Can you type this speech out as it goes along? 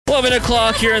11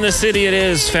 o'clock here in the city. It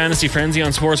is Fantasy Frenzy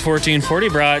on Sports 1440,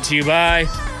 brought to you by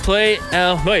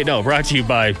brought to you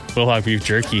by Wilhauk Beef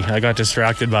Jerky. I got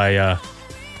distracted by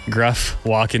Gruff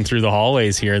walking through the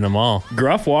hallways here in the mall.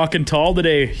 Gruff walking tall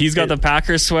today. He's got the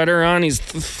Packers sweater on. He's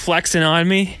flexing on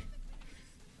me.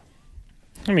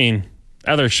 I mean,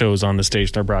 other shows on the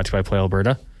station are brought to you by Play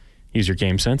Alberta. Use your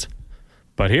game sense.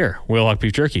 But here, Wilhauk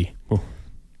Beef Jerky. Ooh.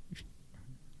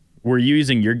 Were you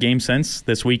using your game sense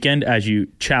this weekend as you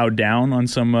chowed down on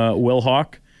some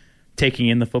Wilhauk, taking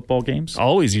in the football games?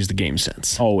 Always use the game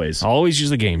sense. Always use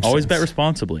the game sense. Always bet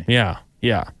responsibly. Yeah.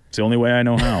 It's the only way I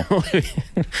know how.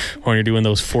 When you're doing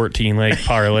those 14-leg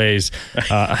parlays.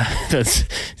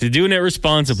 You're doing it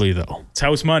responsibly, though. It's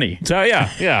house money. So,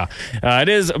 yeah. It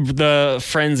is the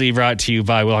Frenzy, brought to you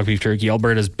by Wilhauk Beef Jerky,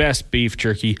 Alberta's best beef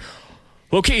jerky.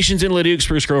 Locations in Leduc,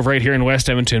 Spruce Grove, right here in West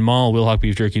Edmonton Mall,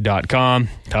 WilhaukBeefJerky.com.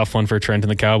 Tough one for Trent and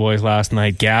the Cowboys last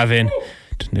night. Gavin,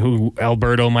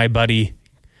 Alberto, my buddy,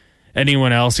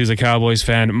 anyone else who's a Cowboys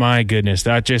fan, my goodness,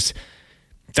 that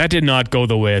did not go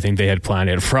the way I think they had planned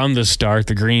it. From the start,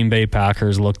 the Green Bay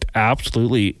Packers looked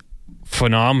absolutely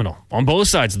phenomenal on both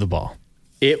sides of the ball.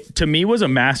 It, to me, was a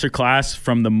masterclass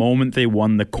from the moment they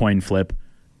won the coin flip.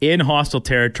 In hostile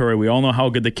territory, we all know how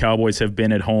good the Cowboys have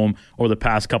been at home over the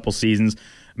past couple seasons.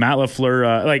 Matt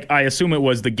LaFleur, I assume it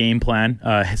was the game plan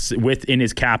within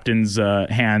his captain's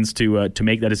hands to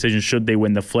make that decision should they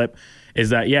win the flip,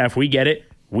 is that, if we get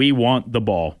it, we want the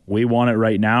ball. We want it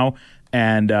right now.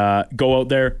 And go out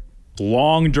there,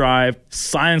 long drive,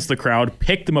 silence the crowd,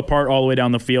 pick them apart all the way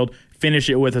down the field,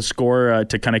 finish it with a score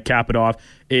to kind of cap it off.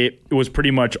 It was pretty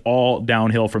much all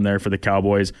downhill from there for the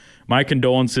Cowboys. My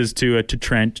condolences to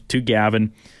Trent, to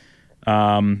Gavin.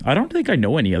 I don't think I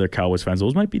know any other Cowboys fans.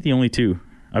 Those might be the only two.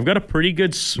 I've got a pretty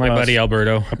good... my buddy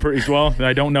Alberto. Well,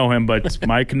 I don't know him, but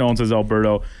my condolences,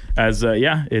 Alberto. As,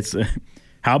 it's...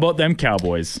 How about them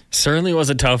Cowboys? Certainly was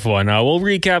a tough one. We'll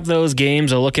recap those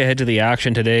games. I'll look ahead to the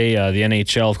action today. The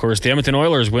NHL, of course. The Edmonton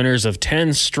Oilers, winners of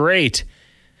 10 straight.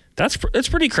 That's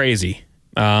pretty crazy.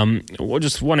 We'll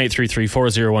just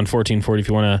 1-833-401-1440 if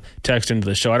you want to text into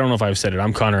the show. I don't know if I've said it.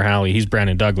 I'm Connor Howley. He's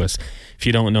Brandon Douglas. If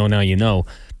you don't know, now you know.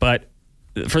 But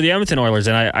for the Edmonton Oilers,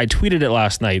 and I tweeted it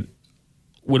last night,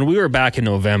 when we were back in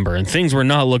November and things were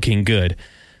not looking good,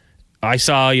 I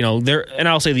saw, there, and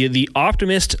I'll say the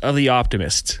optimist of the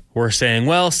optimists were saying,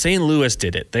 well, St. Louis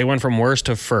did it. They went from worst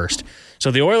to first. So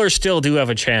the Oilers still do have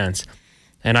a chance.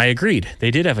 And I agreed.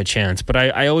 They did have a chance. But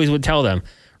I always would tell them,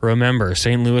 remember,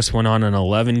 St. Louis went on an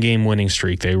 11-game winning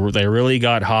streak. They really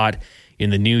got hot in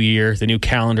the new year, the new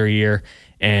calendar year,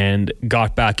 and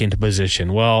got back into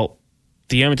position. Well,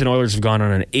 the Edmonton Oilers have gone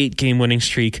on an 8-game winning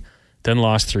streak, then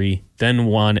lost 3, then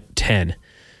won 10.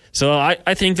 So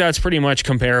I think that's pretty much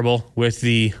comparable with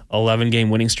the 11-game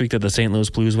winning streak that the St. Louis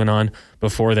Blues went on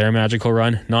before their magical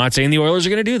run. Not saying the Oilers are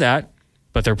going to do that,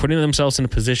 but they're putting themselves in a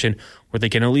position where they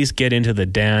can at least get into the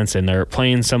dance, and they're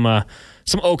playing some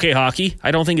okay hockey.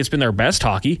 I don't think it's been their best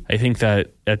hockey. I think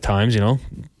that at times,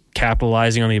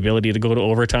 capitalizing on the ability to go to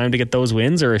overtime to get those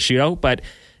wins or a shootout, but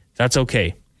that's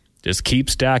okay. Just keep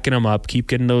stacking them up, keep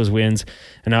getting those wins.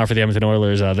 And now for the Edmonton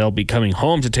Oilers, they'll be coming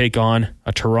home to take on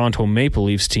a Toronto Maple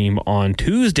Leafs team on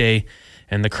Tuesday,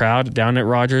 and the crowd down at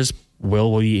Rogers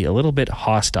will be a little bit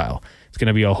hostile. It's going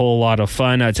to be a whole lot of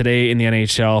fun today in the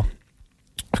NHL.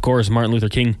 Of course, Martin Luther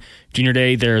King Jr.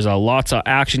 Day. There's lots of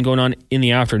action going on in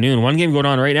the afternoon. One game going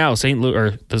on right now.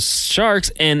 The Sharks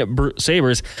and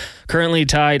Sabres currently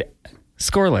tied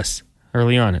scoreless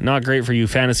early on. Not great for you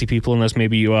fantasy people, unless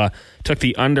maybe you took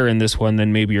the under in this one,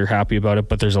 then maybe you're happy about it.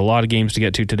 But there's a lot of games to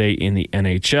get to today in the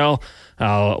NHL.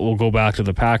 We'll go back to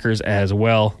the Packers as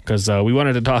well, because we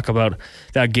wanted to talk about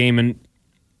that game. And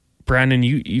Brandon,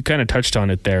 you kind of touched on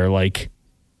it there. Like,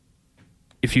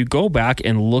 if you go back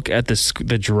and look at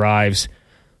the drives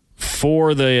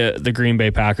for the Green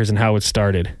Bay Packers and how it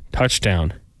started: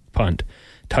 touchdown, punt,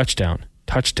 touchdown,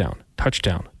 touchdown,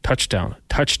 touchdown, touchdown,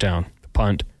 touchdown,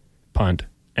 punt,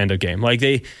 end of game.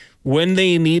 Like, when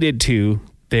they needed to,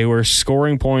 they were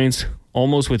scoring points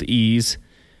almost with ease,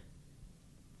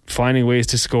 finding ways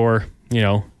to score,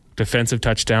 defensive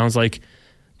touchdowns. Like,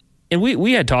 and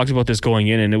we had talked about this going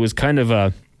in, and it was kind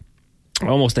of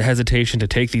almost a hesitation to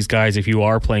take these guys if you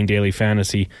are playing daily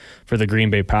fantasy for the Green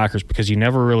Bay Packers, because you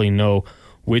never really know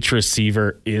which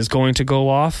receiver is going to go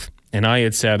off. And I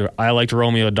had said I liked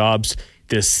Romeo Doubs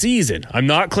this season. I'm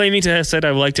not claiming to have said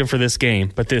I liked him for this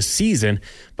game, but this season.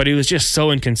 But he was just so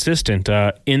inconsistent.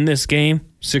 In this game,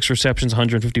 6 receptions,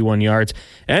 151 yards,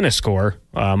 and a score.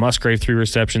 Musgrave, 3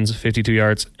 receptions, 52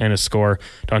 yards, and a score.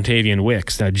 Dontavian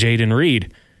Wicks. Jaden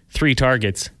Reed, 3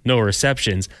 targets, no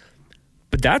receptions.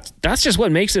 But that's just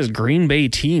what makes this Green Bay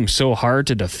team so hard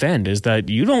to defend, is that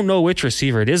you don't know which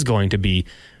receiver it is going to be.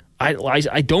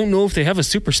 I don't know if they have a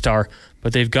superstar,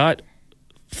 but they've got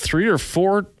 3 or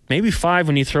 4, maybe 5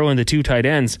 when you throw in the 2 tight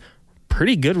ends,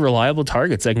 pretty good, reliable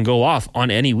targets that can go off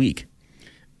on any week.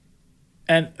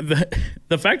 And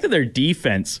the fact that their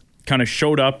defense kind of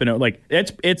showed up, and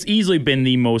it's easily been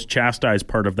the most chastised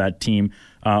part of that team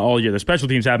all year. The special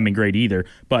teams haven't been great either,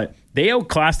 but they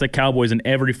outclassed the Cowboys in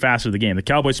every facet of the game. The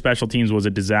Cowboys' special teams was a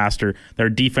disaster. Their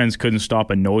defense couldn't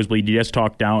stop a nosebleed. You just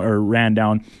ran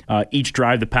down each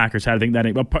drive the Packers had. I think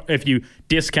that if you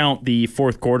discount the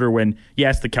fourth quarter when,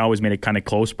 yes, the Cowboys made it kind of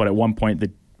close, but at one point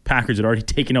the Packers had already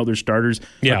taken out their starters.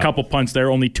 Yeah. A couple punts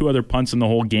there, only 2 other punts in the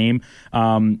whole game.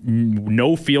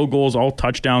 No field goals, all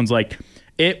touchdowns.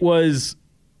 It was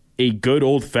a good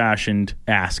old-fashioned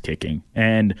ass-kicking.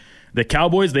 And the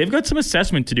Cowboys, they've got some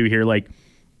assessment to do here.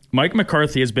 Mike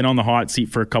McCarthy has been on the hot seat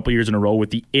for a couple years in a row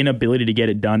with the inability to get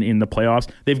it done in the playoffs.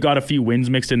 They've got a few wins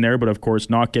mixed in there, but of course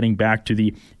not getting back to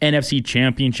the NFC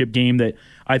Championship game that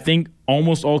I think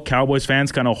almost all Cowboys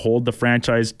fans kind of hold the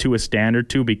franchise to a standard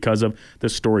to because of the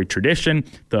storied tradition,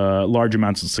 the large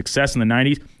amounts of success in the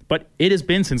 90s. But it has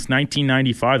been since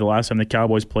 1995, the last time the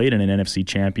Cowboys played in an NFC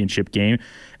Championship game.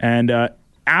 And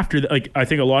after, I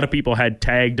think a lot of people had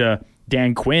tagged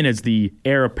Dan Quinn as the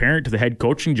heir apparent to the head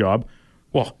coaching job.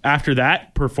 Well, after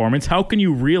that performance, how can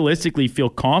you realistically feel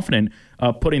confident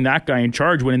putting that guy in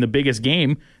charge when in the biggest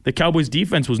game, the Cowboys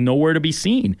defense was nowhere to be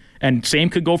seen? And same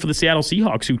could go for the Seattle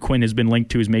Seahawks, who Quinn has been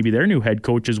linked to as maybe their new head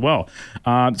coach as well.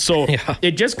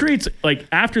 It just creates,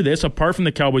 after this, apart from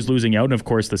the Cowboys losing out, and of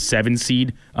course the 7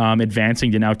 seed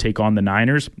advancing to now take on the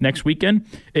Niners next weekend,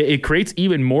 it creates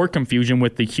even more confusion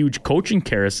with the huge coaching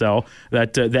carousel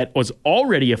that was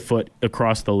already afoot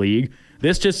across the league.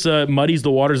 This just muddies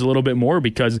the waters a little bit more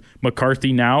because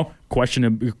McCarthy now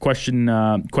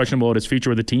questionable at his future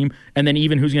with the team, and then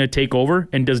even who's going to take over,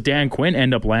 and does Dan Quinn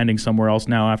end up landing somewhere else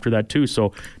now after that too?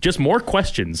 So just more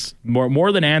questions,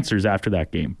 more than answers after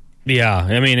that game. Yeah,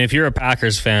 I mean, if you're a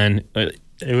Packers fan,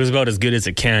 it was about as good as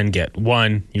it can get.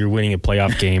 One, you're winning a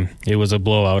playoff game. It was a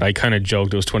blowout. I kind of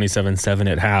joked it was 27-7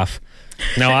 at half.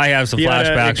 Now I have some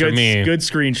flashbacks for me. Good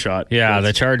screenshot. Yeah, yes.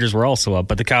 The Chargers were also up,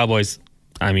 but the Cowboys,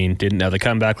 didn't have the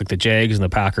comeback like the Jags, and the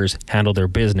Packers handled their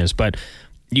business. But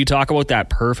you talk about that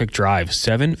perfect drive,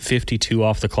 7:52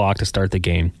 off the clock to start the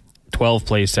game, 12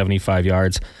 plays, 75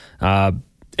 yards.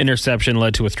 Interception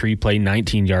led to a 3-play,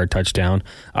 19-yard touchdown.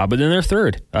 But then their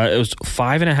third, it was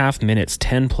 5.5 minutes,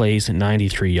 10 plays,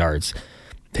 93 yards.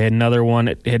 They had another one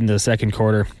hit into the second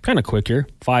quarter, kind of quick here,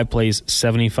 5 plays,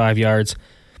 75 yards,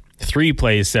 3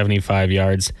 plays, 75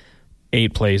 yards.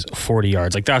 8 plays, 40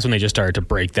 yards. That's when they just started to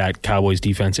break that Cowboys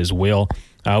defense's will.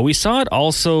 We saw it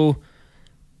also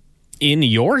in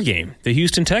your game, the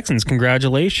Houston Texans.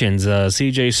 Congratulations.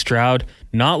 CJ Stroud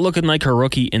not looking like a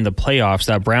rookie in the playoffs.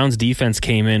 That Browns defense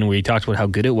came in. We talked about how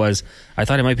good it was. I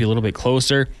thought it might be a little bit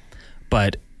closer,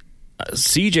 but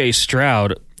CJ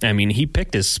Stroud, he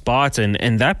picked his spots,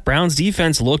 and that Browns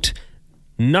defense looked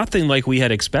nothing like we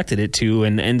had expected it to,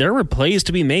 and there were plays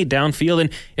to be made downfield,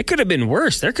 and it could have been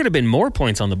worse. There could have been more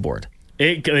points on the board.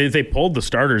 They pulled the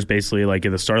starters basically at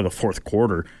the start of the fourth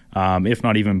quarter, if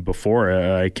not even before.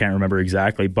 I can't remember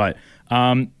exactly, but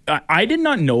I did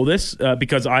not know this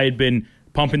because I had been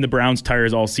pumping the Browns'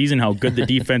 tires all season, how good the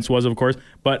defense was, of course,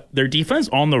 but their defense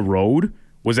on the road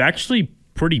was actually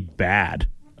pretty bad.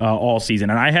 All season.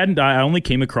 And I only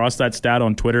came across that stat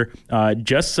on Twitter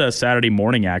just Saturday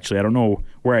morning, actually. I don't know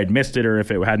where I'd missed it or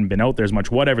if it hadn't been out there as much,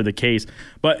 whatever the case.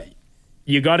 But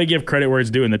you got to give credit where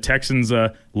it's due. And the Texans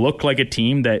looked like a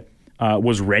team that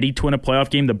was ready to win a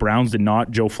playoff game. The Browns did not.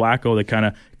 Joe Flacco, the kind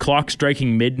of clock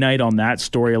striking midnight on that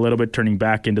story a little bit, turning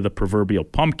back into the proverbial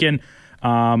pumpkin.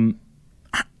 I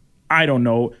don't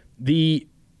know.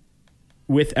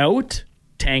 Without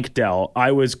Tank Dell,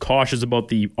 I was cautious about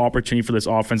the opportunity for this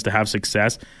offense to have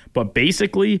success, but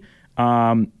basically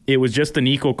it was just the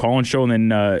Nico Collins show, and then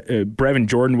Brevin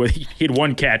Jordan, he had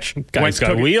one catch. Guy's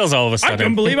got wheels all of a sudden. I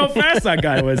couldn't believe how fast that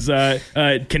guy was.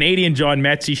 Canadian John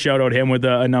Metzi, shout out him with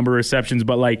a number of receptions,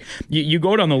 but you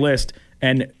go down the list,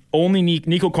 and only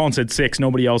Nico Collins had 6.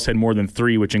 Nobody else had more than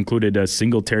 3, which included a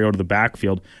Singletary out of the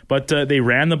backfield. But they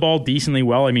ran the ball decently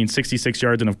well. 66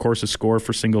 yards and, of course, a score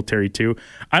for Singletary, too.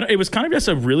 It was kind of just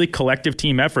a really collective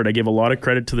team effort. I give a lot of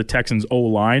credit to the Texans'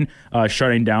 O-line,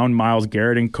 shutting down Myles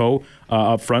Garrett and co.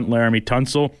 Up front, Laramie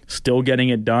Tunsil, still getting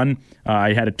it done.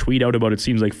 I had a tweet out about it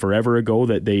seems like forever ago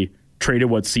that they traded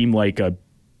what seemed like a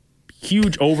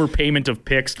huge overpayment of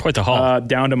picks. Quite the haul.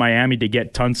 Down to Miami to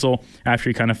get Tunsil after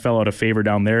he kind of fell out of favor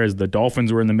down there as the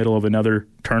Dolphins were in the middle of another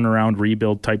turnaround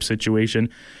rebuild type situation.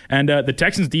 And the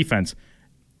Texans defense,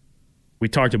 we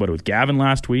talked about it with Gavin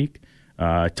last week.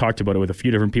 Talked about it with a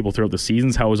few different people throughout the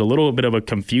seasons, how it was a little bit of a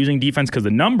confusing defense because the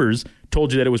numbers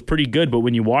told you that it was pretty good, but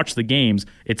when you watch the games,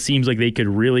 it seems like they could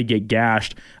really get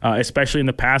gashed, especially in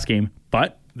the pass game.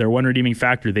 But their one redeeming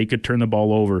factor, they could turn the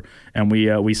ball over, and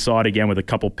we saw it again with a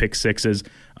couple pick sixes.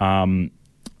 Steven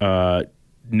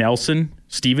Nelson,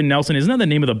 isn't that the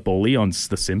name of the bully on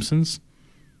The Simpsons?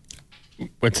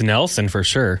 It's Nelson for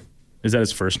sure. Is that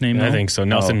his first name? I think so.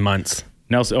 Nelson Muntz.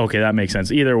 Nelson. Okay, that makes sense.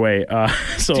 Either way,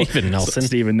 Steven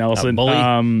Nelson. Bully.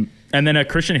 And then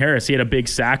Christian Harris, he had a big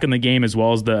sack in the game as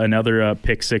well as another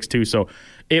pick six too. So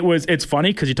it's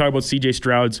funny because you talk about CJ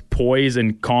Stroud's poise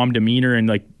and calm demeanor and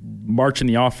like marching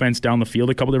the offense down the field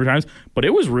a couple different times, but it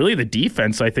was really the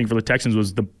defense I think for the Texans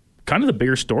was the kind of the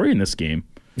bigger story in this game.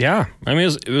 Yeah, I mean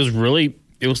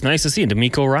it was nice to see.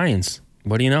 D'Amico Ryans,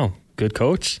 what do you know? Good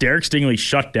coach. Derek Stingley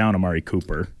shut down Amari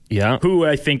Cooper. Yeah. Who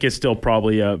I think is still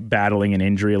probably battling an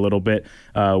injury a little bit.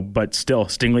 But still,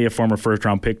 Stingley, a former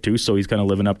first-round pick, too, so he's kind of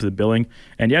living up to the billing.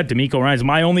 And, yeah, D'Amico Ryans.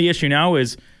 My only issue now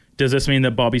is, does this mean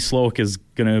that Bobby Sloak is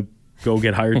going to go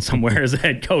get hired somewhere as a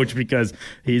head coach? Because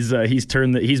he's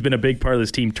been a big part of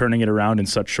this team turning it around in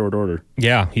such short order.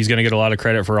 Yeah, he's going to get a lot of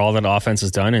credit for all that offense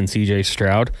has done, and C.J.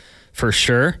 Stroud, for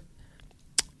sure.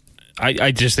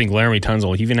 I just think Laramie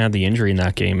Tunsil, he even had the injury in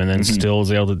that game and then still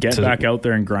was able to get back out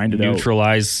there and grind it out.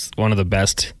 Neutralize one of the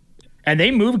best. And they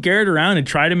moved Garrett around and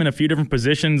tried him in a few different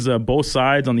positions, both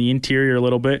sides on the interior a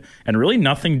little bit, and really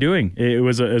nothing doing. It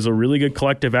was a really good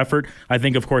collective effort. I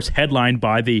think, of course, headlined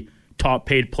by the top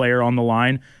paid player on the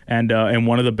line and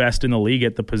one of the best in the league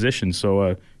at the position.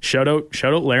 So shout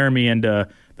out Laramie and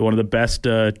one of the best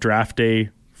draft day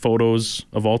photos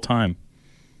of all time.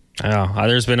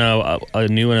 There's been a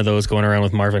new one of those going around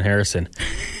with Marvin Harrison.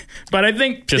 But I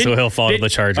think so he'll fall to the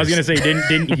Chargers. I was going to say,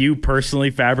 didn't you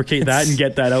personally fabricate that and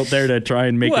get that out there to try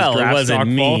and make his draft stock fall? Well, it wasn't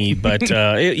me, but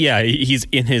he's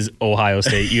in his Ohio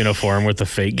State uniform with the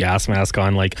fake gas mask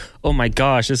on. Like, oh my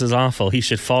gosh, this is awful. He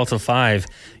should fall to 5.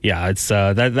 Yeah, it's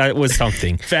that was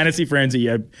something. Fantasy Frenzy,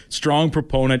 a strong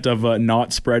proponent of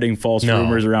not spreading false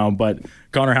rumors around, but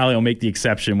Connor Halley will make the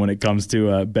exception when it comes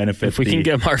to benefit. If we can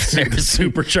get Marvin Harrison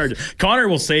supercharged, Connor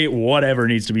will say whatever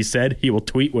needs to be said. He will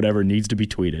tweet whatever needs to be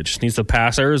tweeted. Just needs to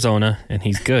pass Arizona, and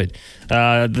he's good.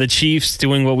 The Chiefs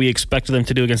doing what we expected them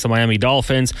to do against the Miami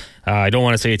Dolphins. I don't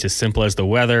want to say it's as simple as the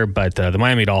weather, but the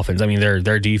Miami Dolphins, I mean,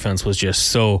 their defense was just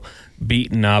so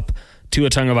beaten up. Tua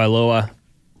Tagovailoa,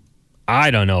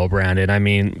 I don't know, Brandon. I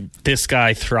mean, this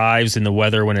guy thrives in the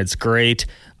weather when it's great.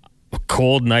 A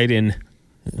cold night in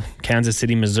Kansas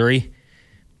City, Missouri.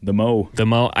 The Mo.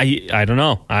 I don't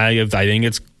know. I think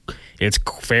it's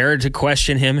fair to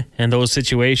question him in those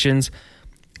situations.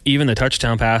 Even the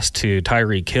touchdown pass to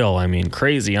Tyreek Hill, I mean,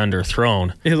 crazy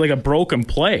underthrown. It's like a broken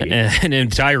play.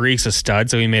 And Tyreek's a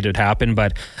stud, so he made it happen.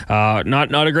 But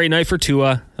not a great night for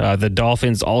Tua. The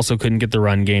Dolphins also couldn't get the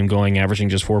run game going, averaging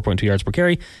just 4.2 yards per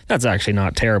carry. That's actually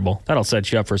not terrible. That'll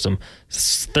set you up for some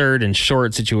third and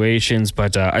short situations.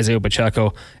 But Isaiah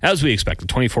Pacheco, as we expected,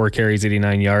 24 carries,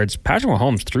 89 yards. Patrick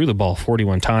Mahomes threw the ball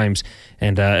 41 times.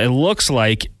 And it looks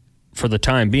like, for the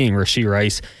time being, Rashee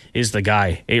Rice is the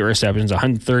guy. 8 receptions,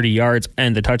 130 yards,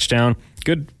 and the touchdown.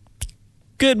 Good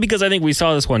because I think we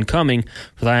saw this one coming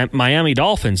for the Miami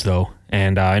Dolphins, though.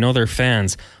 And I know their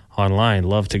fans online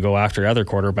love to go after other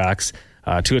quarterbacks.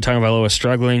 Tua Tagovailoa is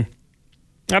struggling.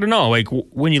 I don't know. Like,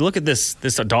 when you look at this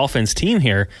Dolphins team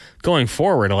here going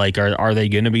forward, like, are they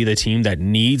going to be the team that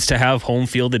needs to have home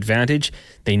field advantage?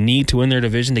 They need to win their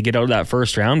division to get out of that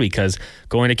first round, because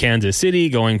going to Kansas City,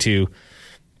 going to,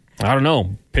 I don't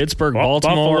know, Pittsburgh,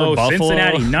 Baltimore, Buffalo,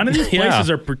 Cincinnati. None of these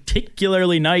places are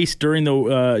particularly nice during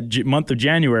the month of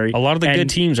January. A lot of the good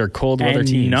teams are cold weather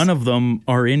teams. None of them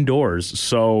are indoors.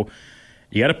 So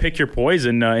you got to pick your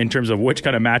poison in terms of which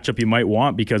kind of matchup you might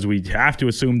want, because we have to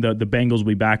assume that the Bengals will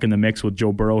be back in the mix with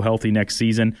Joe Burrow healthy next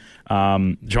season.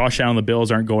 Josh Allen, the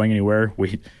Bills aren't going anywhere.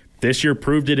 This year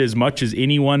proved it as much as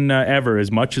anyone ever.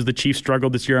 As much as the Chiefs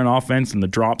struggled this year on offense and the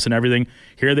drops and everything,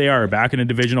 here they are back in a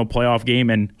divisional playoff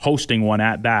game and hosting one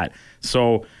at that.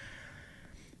 So,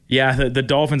 yeah, the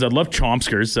Dolphins, I'd love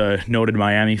Chomskers, noted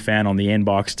Miami fan on the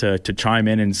inbox, to chime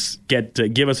in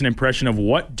and give us an impression of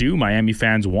what do Miami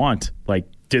fans want. Like,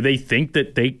 do they think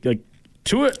that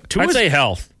Tua? I'd say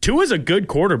health. Tua's a good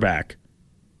quarterback.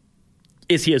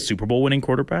 Is he a Super Bowl winning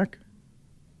quarterback?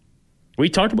 We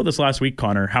talked about this last week,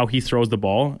 Connor, how he throws the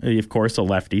ball. Of course, a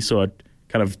lefty, so it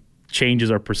kind of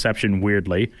changes our perception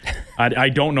weirdly. I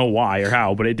don't know why or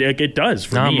how, but it does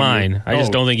for Not me. mine. I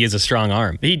just don't think he has a strong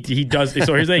arm. He does.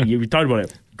 So here's the thing. You talked about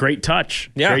it. Great touch.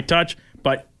 Yeah. Great touch.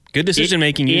 But Good decision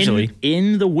making usually.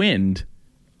 In the wind,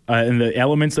 and the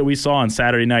elements that we saw on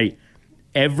Saturday night,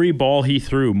 every ball he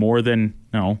threw more than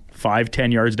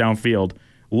 5-10 yards downfield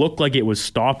looked like it was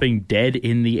stopping dead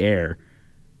in the air,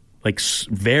 like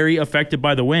very affected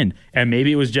by the wind. And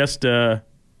maybe it was just a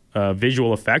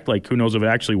visual effect, like who knows if it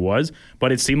actually was,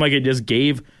 but it seemed like it just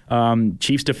gave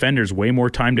Chiefs defenders way more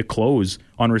time to close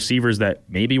on receivers that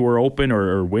maybe were open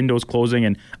or windows closing,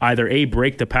 and either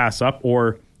break the pass up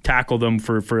or tackle them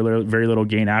for very little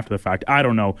gain after the fact. I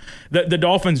don't know. The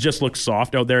Dolphins just look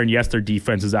soft out there, and yes, their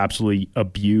defense is absolutely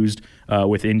abused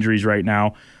with injuries right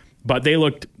now, but they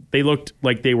looked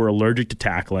like they were allergic to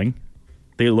tackling.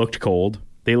 They looked cold.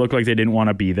 They looked like they didn't want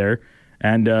to be there.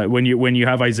 And when you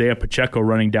have Isaiah Pacheco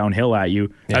running downhill at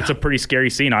you, that's a pretty scary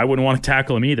scene. I wouldn't want to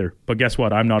tackle him either. But guess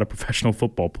what? I'm not a professional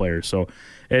football player. So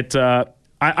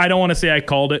I don't want to say I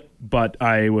called it, but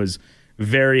I was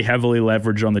very heavily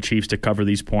leveraged on the Chiefs to cover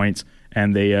these points,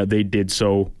 and they did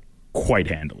so quite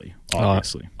handily,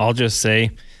 obviously. I'll just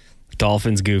say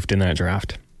Dolphins goofed in that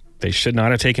draft. They should not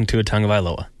have taken Tua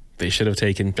Tagovailoa. They should have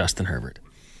taken Justin Herbert.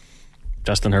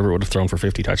 Justin Herbert would have thrown for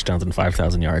 50 touchdowns and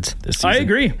 5,000 yards this season. I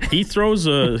agree. He throws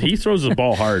the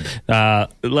ball hard.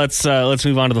 Let's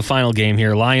move on to the final game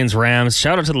here. Lions-Rams.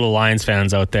 Shout out to the Lions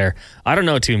fans out there. I don't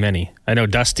know too many. I know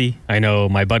Dusty. I know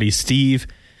my buddy Steve.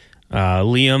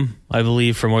 Liam, I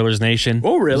believe, from Oilers Nation.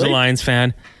 Oh, really? He's a Lions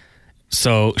fan.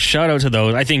 So shout out to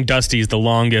those. I think Dusty's the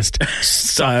longest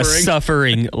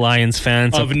suffering Lions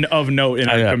fan of note in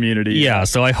our community. Yeah,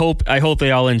 so I hope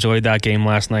they all enjoyed that game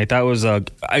last night. That was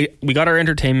we got our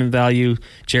entertainment value.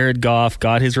 Jared Goff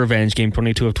got his revenge game,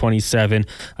 22 of 27.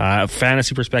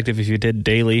 Fantasy perspective, if you did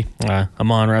daily,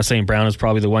 Amon-Ra St. Brown is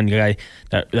probably the one guy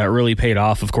that really paid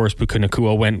off. Of course, Puka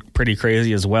Nacua went pretty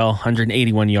crazy as well.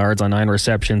 181 yards on 9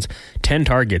 receptions, 10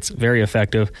 targets, very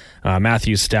effective.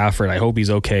 Matthew Stafford, I hope he's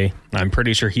okay. I'm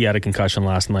pretty sure he had a concussion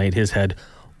last night. His head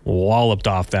walloped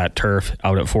off that turf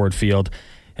out at Ford Field.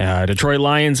 Detroit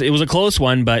Lions, it was a close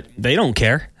one, but they don't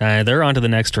care. They're on to the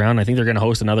next round. I think they're going to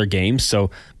host another game, so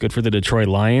good for the Detroit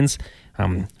Lions.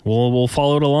 We'll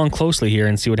follow it along closely here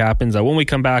and see what happens. When we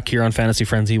come back here on Fantasy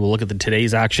Frenzy, we'll look at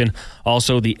today's action.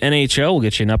 Also, the NHL will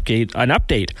get you an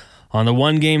update on the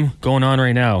one game going on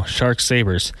right now,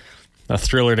 Sharks-Sabres. A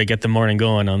thriller to get the morning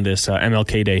going on this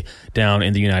MLK Day down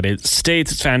in the United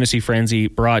States. It's Fantasy Frenzy,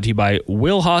 brought to you by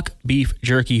Wilhauk Beef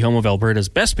Jerky, home of Alberta's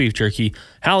best beef jerky.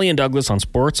 Hallie and Douglas on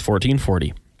Sports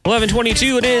 1440.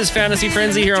 11:22 it is Fantasy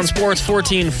Frenzy here on Sports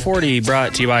 1440,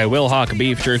 brought to you by Wilhauk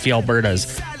Beef Jerky,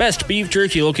 Alberta's best beef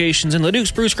jerky locations in Leduc,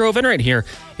 Spruce Grove, and right here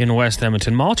in West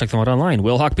Edmonton Mall. Check them out online,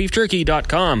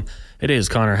 wilhaukbeefjerky.com. It is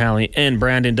Connor Hallie and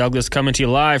Brandon Douglas coming to you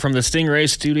live from the Stingray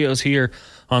Studios here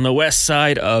on the west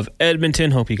side of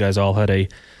Edmonton. Hope you guys all had a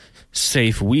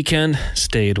safe weekend,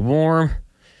 stayed warm,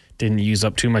 didn't use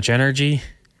up too much energy,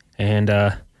 and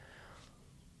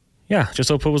just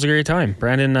hope it was a great time.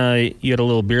 Brandon, you had a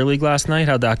little beer league last night.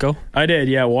 How'd that go? I did,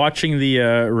 yeah. Watching the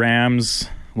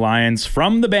Rams-Lions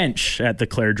from the bench at the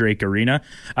Claire Drake Arena.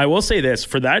 I will say this,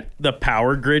 for the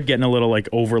power grid getting a little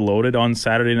overloaded on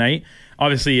Saturday night,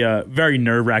 obviously a very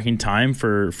nerve-wracking time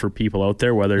for people out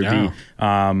there, whether it be,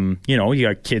 you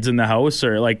got kids in the house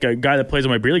or like a guy that plays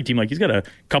on my beer league team, like he's got a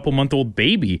couple-month-old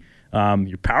baby.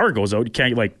 Your power goes out. You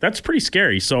can't, that's pretty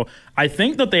scary. So I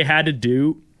think that they had to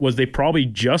do was they probably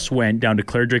just went down to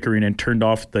Claire Drake Arena and turned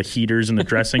off the heaters in the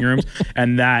dressing rooms,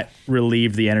 and that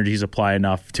relieved the energy supply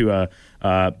enough to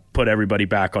put everybody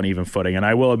back on even footing. And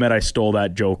I will admit I stole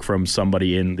that joke from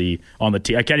somebody on the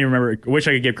team. I can't even remember. I wish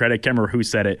I could give credit. I can't remember who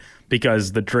said it,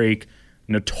 because the Drake,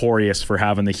 notorious for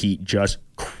having the heat just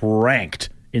cranked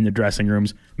in the dressing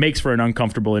rooms, makes for an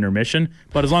uncomfortable intermission.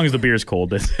 But as long as the beer's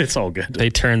cold, it's all good.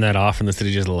 They turn that off and the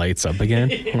city just lights up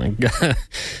again. Oh my God.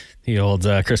 The old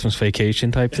Christmas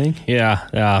vacation type thing. Yeah.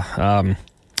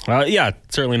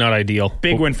 Certainly not ideal.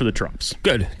 Big win for the Trumps.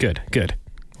 Good.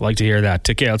 Like to hear that.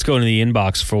 Okay, let's go into the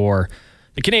inbox for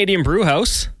the Canadian Brew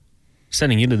House,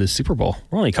 sending you to the Super Bowl.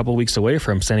 We're only a couple weeks away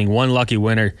from sending one lucky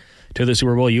winner to the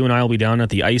Super Bowl. You and I will be down at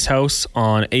the Ice House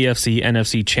on AFC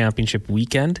NFC Championship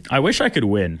weekend. I wish I could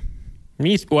win.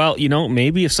 Well,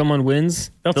 maybe if someone wins,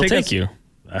 they'll take you.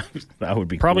 That would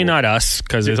be probably cool. Not us,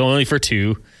 because it's only for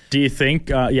 2. Do you think?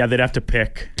 They'd have to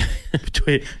pick.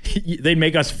 They'd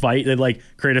make us fight. They'd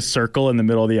create a circle in the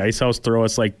middle of the Ice House, throw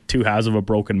us 2 halves of a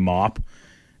broken mop,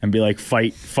 and be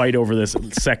fight over this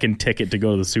second ticket to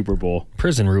go to the Super Bowl.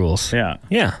 Prison rules. Yeah,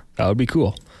 that would be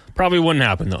cool. Probably wouldn't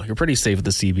happen, though. You're pretty safe with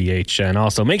the CBH. And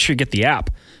also, make sure you get the app,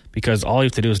 because all you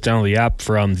have to do is download the app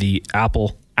from the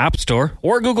Apple App Store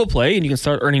or Google Play, and you can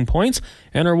start earning points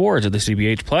and rewards at the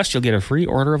CBH. Plus, you'll get a free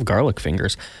order of garlic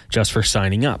fingers just for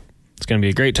signing up. It's going to be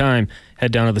a great time.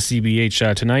 Head down to the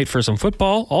CBH tonight for some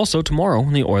football. Also, tomorrow,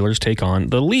 when the Oilers take on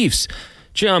the Leafs.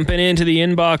 Jumping into the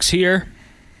inbox here.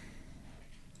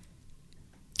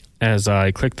 As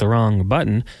I click the wrong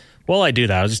button. While I do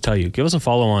that, I'll just tell you, give us a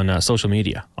follow on social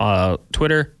media.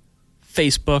 Twitter,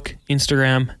 Facebook,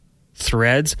 Instagram,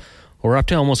 Threads. We're up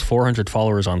to almost 400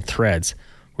 followers on Threads.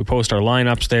 We post our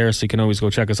lineups there, so you can always go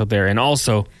check us out there. And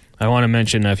also, I want to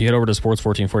mention, if you head over to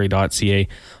sports1440.ca,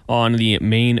 on the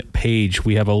main page,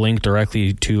 we have a link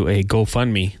directly to a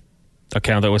GoFundMe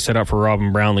account that was set up for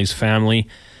Robin Brownlee's family.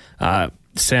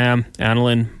 Sam,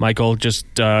 Annalyn, Michael, just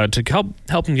to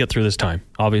help him get through this time.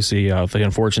 Obviously, the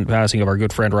unfortunate passing of our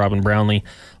good friend Robin Brownlee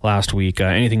last week.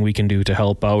 Anything we can do to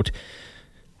help out,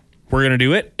 we're going to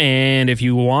do it. And if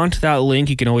you want that link,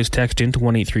 you can always text into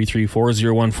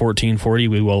 1-833-401-1440.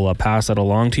 We will pass that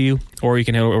along to you. Or you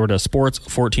can head over to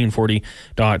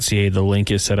sports1440.ca. The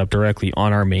link is set up directly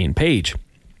on our main page.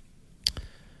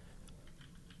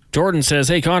 Jordan says,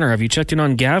 hey, Connor, have you checked in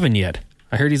on Gavin yet?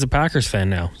 I heard he's a Packers fan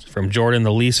now. From Jordan,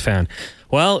 the Leafs fan.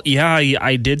 Well, yeah,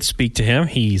 I did speak to him.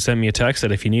 He sent me a text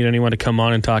that if you need anyone to come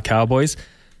on and talk Cowboys,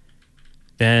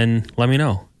 then let me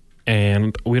know.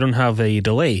 And we don't have a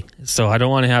delay, so I don't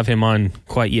want to have him on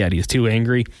quite yet. He's too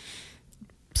angry.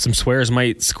 Some swears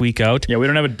might squeak out. Yeah, we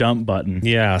don't have a dump button.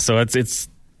 Yeah, so it's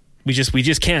we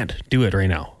just can't do it right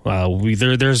now.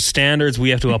 There's standards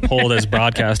we have to uphold as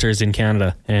broadcasters in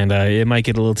Canada, and it might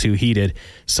get a little too heated.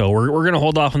 So we're going to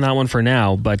hold off on that one for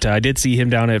now. But I did see him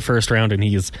down at first round, and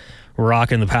he's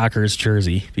rocking the Packers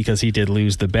jersey because he did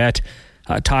lose the bet.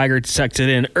 Tiger texted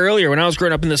in earlier. When I was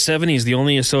growing up in the 70s, the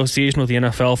only association with the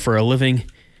NFL for a living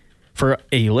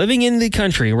in the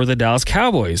country were the Dallas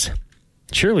Cowboys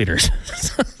cheerleaders.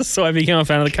 So I became a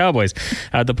fan of the Cowboys.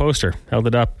 I had the poster, held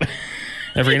it up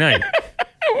every night.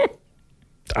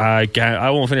 I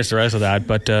won't finish the rest of that,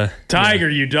 but Tiger,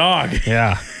 you dog.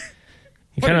 Yeah.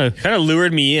 He kind of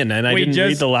lured me in, and I didn't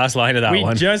read the last line of that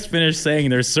one. We just finished saying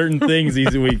there's certain things,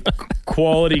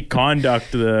 quality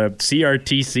conduct, the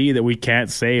CRTC, that we can't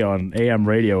say on AM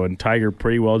radio, and Tiger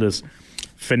pretty well just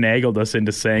finagled us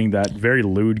into saying that very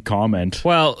lewd comment.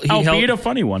 Well, albeit a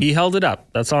funny one. He held it up.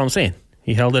 That's all I'm saying.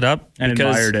 He held it up and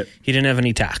admired it. He didn't have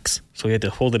any tacks, so he had to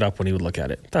hold it up when he would look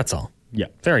at it. That's all. Yeah.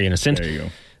 Very innocent. There you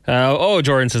go.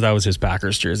 Jordan says that was his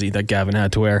Packers jersey that Gavin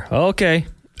had to wear. Okay.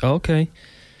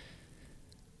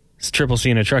 It's Triple C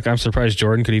in a truck. I'm surprised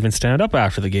Jordan could even stand up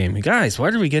after the game. Guys, why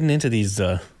are we getting into these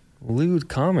lewd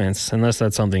comments? Unless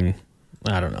that's something,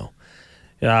 I don't know.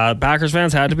 Packers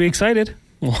fans had to be excited.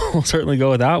 We'll certainly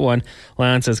go with that one.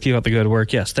 Lance says, keep up the good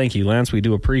work. Yes, thank you, Lance. We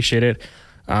do appreciate it.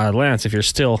 Lance, if you're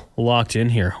still locked in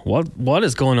here, what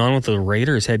is going on with the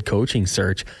Raiders head coaching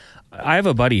search? I have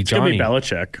a buddy, Johnny. It's going to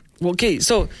be Belichick. Well, okay,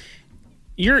 so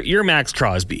you're Max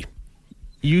Crosby.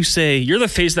 You say you're the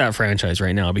face of that franchise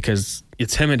right now because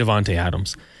it's him and Devontae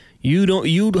Adams.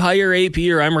 You'd hire AP,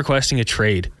 or I'm requesting a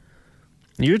trade.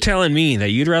 You're telling me that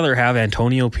you'd rather have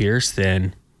Antonio Pierce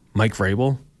than Mike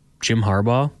Vrabel, Jim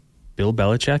Harbaugh, Bill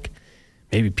Belichick,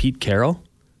 maybe Pete Carroll?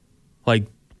 Like,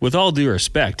 with all due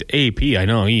respect, AP, I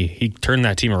know he turned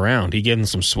that team around. He gave them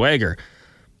some swagger.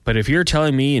 But if you're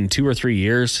telling me in 2 or 3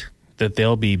 years that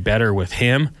they'll be better with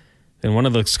him than one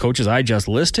of those coaches I just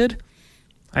listed,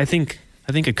 I think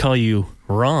I'd call you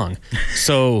wrong.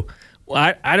 So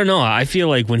I don't know. I feel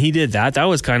like when he did that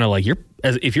was kind of like,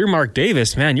 if you're Mark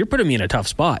Davis, man, you're putting me in a tough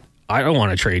spot. I don't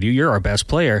want to trade you. You're our best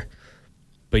player.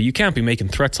 But you can't be making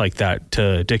threats like that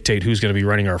to dictate who's going to be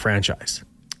running our franchise,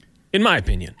 in my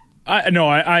opinion.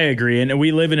 I agree, and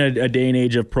we live in a day and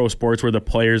age of pro sports where the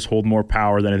players hold more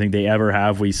power than I think they ever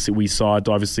have. We saw it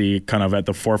obviously kind of at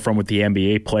the forefront with the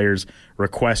NBA. Players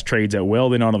request trades at will.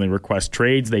 They not only request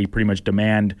trades, they pretty much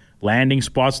demand landing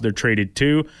spots. They're traded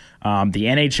too. The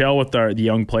NHL with the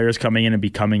young players coming in and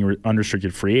becoming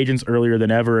unrestricted free agents earlier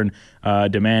than ever, and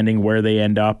demanding where they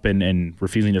end up and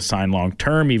refusing to sign long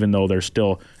term, even though they're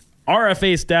still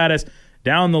RFA status.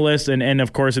 Down the list, and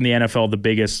of course in the NFL, the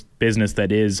biggest business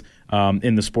that is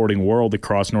in the sporting world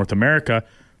across North America.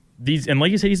 And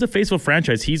like you said, he's the face of a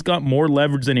franchise. He's got more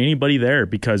leverage than anybody there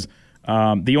because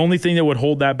the only thing that would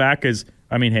hold that back is,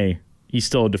 he's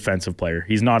still a defensive player.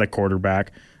 He's not a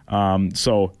quarterback.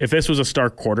 So if this was a star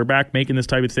quarterback making this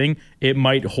type of thing, it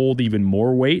might hold even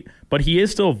more weight. But he is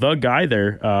still the guy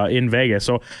there in Vegas.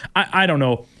 So I don't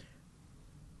know.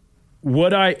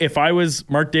 If I was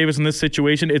Mark Davis in this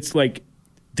situation, it's like,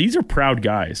 these are proud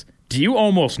guys. Do you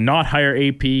almost not hire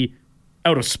AP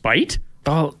Out of spite?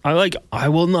 Oh, I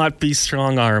will not be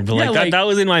strong armed. That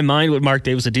was in my mind what Mark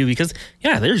Davis would do because,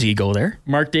 there's ego there.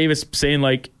 Mark Davis saying,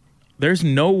 there's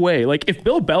no way. If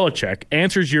Bill Belichick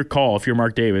answers your call, if you're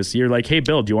Mark Davis, you're like, hey,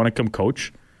 Bill, do you want to come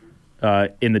coach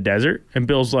in the desert? And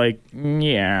Bill's like,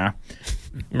 yeah.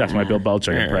 That's my Bill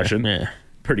Belichick impression. Yeah.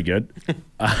 Pretty good.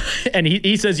 And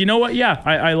he says, you know what? Yeah,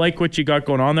 I like what you got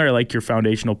going on there. I like your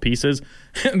foundational pieces.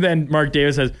 And then Mark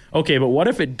Davis says, okay, but what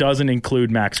if it doesn't include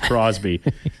Max Crosby?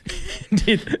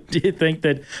 do you think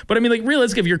that? But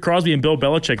realistically, if you're Crosby and Bill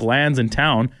Belichick lands in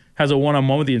town, has a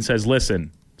one-on-one with you and says,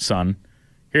 listen, son,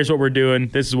 here's what we're doing.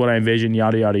 This is what I envision,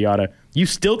 yada, yada, yada. You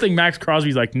still think Max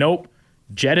Crosby's like, nope,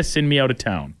 jettison me out of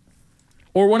town.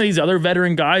 Or one of these other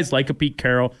veteran guys like a Pete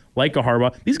Carroll, like a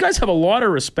Harbaugh. These guys have a lot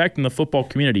of respect in the football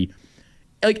community.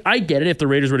 I get it if the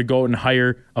Raiders were to go out and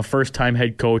hire a first-time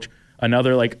head coach,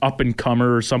 another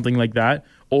up-and-comer or something like that,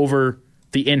 over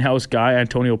the in-house guy,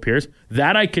 Antonio Pierce.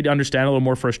 That I could understand a little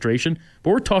more frustration.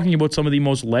 But we're talking about some of the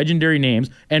most legendary names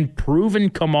and proven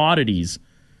commodities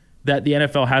that the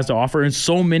NFL has to offer, and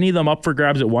so many of them up for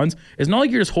grabs at once. It's not like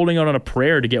you're just holding out on a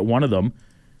prayer to get one of them.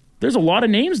 There's a lot of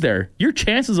names there. Your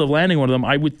chances of landing one of them,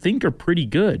 I would think, are pretty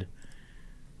good.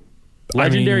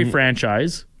 Legendary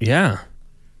franchise. Yeah.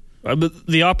 But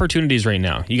the opportunities right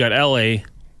now. You got L.A.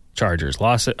 Chargers,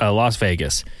 Las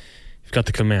Vegas. You've got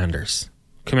the Commanders.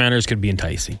 Commanders could be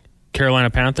enticing. Carolina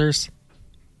Panthers,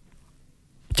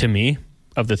 to me,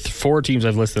 of the 4 teams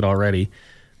I've listed already,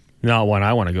 not one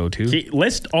I want to go to.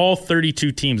 List all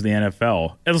 32 teams in the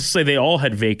NFL. Let's say they all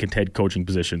had vacant head coaching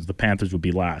positions. The Panthers would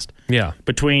be last. Yeah.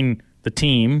 Between the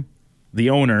team,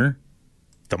 the owner,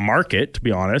 the market, to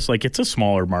be honest, it's a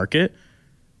smaller market.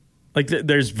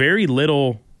 There's very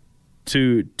little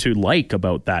to like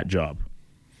about that job.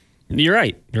 You're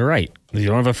right. You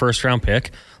don't have a first-round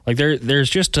pick. There's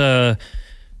just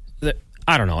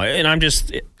I don't know. And I'm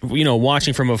just,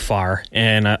 watching from afar,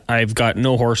 and I've got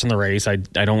no horse in the race. I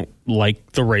don't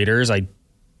like the Raiders. I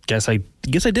guess I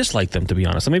dislike them, to be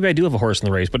honest. So maybe I do have a horse in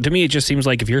the race. But to me, it just seems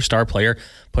like if your star player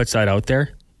puts that out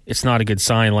there, it's not a good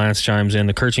sign. Lance chimes in.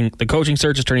 The coaching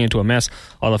search is turning into a mess.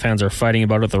 All the fans are fighting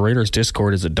about it. The Raiders'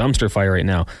 Discord is a dumpster fire right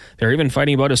now. They're even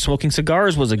fighting about if smoking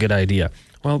cigars was a good idea.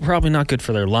 Well, probably not good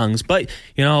for their lungs. But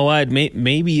you know what?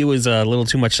 Maybe it was a little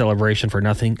too much celebration for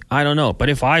nothing. I don't know. But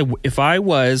if I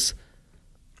was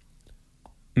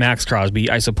Max Crosby,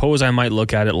 I suppose I might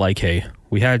look at it like, hey,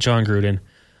 we had John Gruden,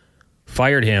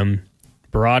 fired him,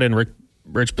 brought in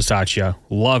Rich Bisaccia,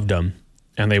 loved him,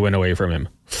 and they went away from him.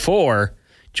 For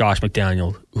Josh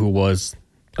McDaniel, who was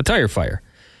a tire fire.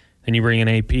 Then you bring in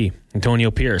AP,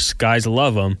 Antonio Pierce. Guys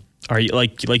love him. Are you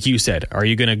like you said, are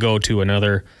you going to go to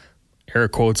another air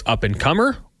quotes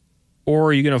up-and-comer, or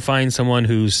are you going to find someone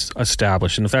who's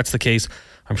established? And if that's the case,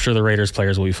 I'm sure the Raiders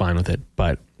players will be fine with it.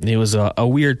 But it was a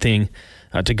weird thing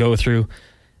to go through.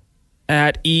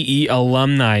 At EE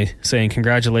Alumni saying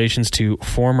congratulations to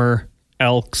former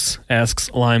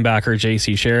Elks-esque linebacker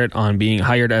J.C. Sherritt on being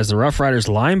hired as the Rough Riders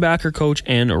linebacker coach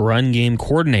and run game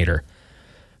coordinator.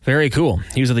 Very cool.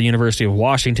 He was at the University of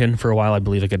Washington for a while, I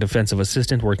believe, like a defensive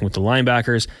assistant working with the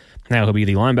linebackers. Now he'll be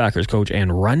the linebackers coach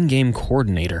and run game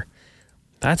coordinator.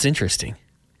 That's interesting.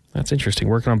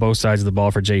 Working on both sides of the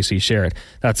ball for J.C. Sherritt.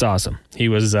 That's awesome. He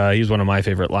was one of my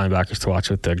favorite linebackers to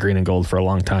watch with the green and gold for a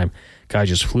long time. Guy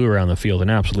just flew around the field, an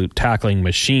absolute tackling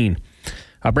machine.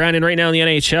 Brandon, right now in the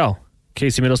NHL,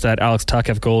 Casey Middlestad, Alex Tuck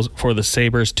have goals for the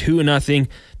Sabres, 2-0.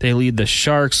 They lead the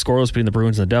Sharks, scoreless between the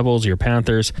Bruins and the Devils. Your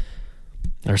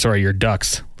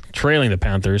Ducks, trailing the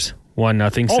Panthers,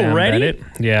 1-0. Sam Already? Bennett.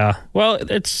 Yeah. Well,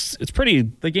 it's pretty.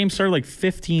 The game started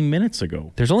 15 minutes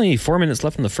ago. There's only 4 minutes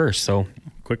left in the first, so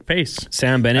quick pace.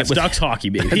 Sam Bennett. That's Ducks hockey,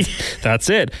 baby. That's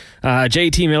it.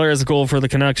 JT Miller has a goal for the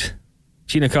Canucks.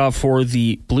 Chinikov for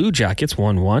the Blue Jackets,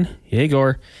 1-1.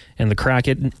 Yegor and the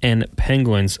Kraken and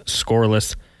Penguins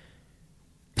scoreless.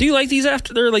 Do you like these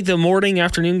after they're the morning,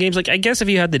 afternoon games? I guess if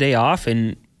you had the day off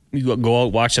and you go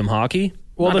out watch some hockey.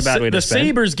 Well, the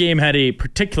Sabres game had a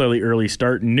particularly early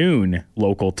start, noon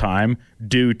local time,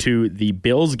 due to the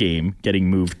Bills game getting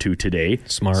moved to today.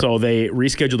 Smart. So they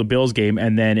rescheduled the Bills game,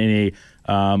 and then in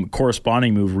a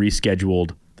corresponding move,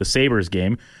 rescheduled the Sabres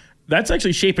game. That's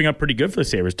actually shaping up pretty good for the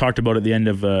Sabres. Talked about at the end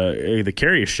of the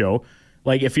Curious show.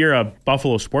 If you're a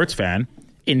Buffalo sports fan,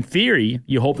 in theory,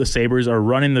 you hope the Sabres are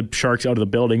running the Sharks out of the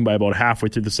building by about halfway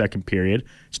through the second period.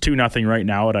 It's 2-0 right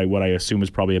now at what I assume is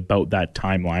probably about that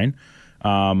timeline.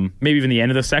 Maybe even the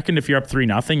end of the second. If you're up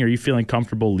 3-0, are you feeling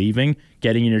comfortable leaving,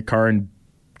 getting in your car and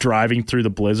driving through the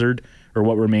blizzard or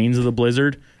what remains of the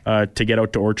blizzard to get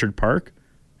out to Orchard Park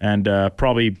and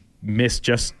probably miss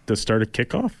just the start of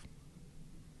kickoff?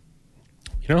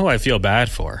 You know who I feel bad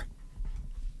for?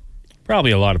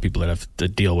 probably a lot of people that have to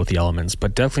deal with the elements,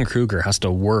 but Declan Kruger has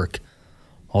to work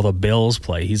all the Bills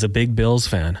play. He's a big Bills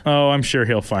fan. Oh, I'm sure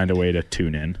he'll find a way to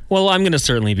tune in. Well, I'm going to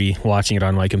certainly be watching it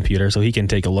on my computer so he can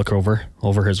take a look over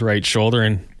his right shoulder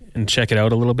and check it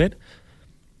out a little bit.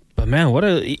 But man,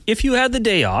 if you had the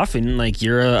day off and like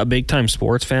you're a big time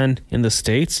sports fan in the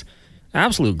States,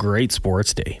 absolute great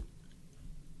sports day.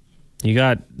 You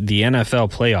got the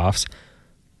NFL playoffs,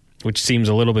 which seems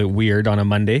a little bit weird on a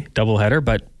Monday doubleheader,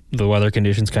 but the weather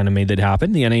conditions kind of made that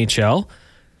happen. The NHL,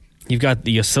 you've got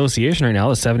the association right now.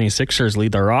 The 76ers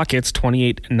lead the Rockets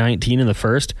 28-19 in the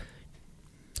first.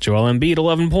 Joel Embiid,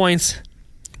 11 points,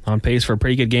 on pace for a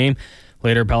pretty good game.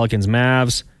 Later, Pelicans,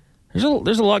 Mavs. There's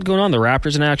a lot going on. The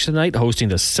Raptors in action tonight, hosting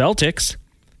the Celtics.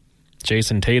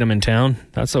 Jason Tatum in town.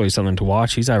 That's always something to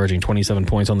watch. He's averaging 27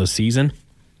 points on the season.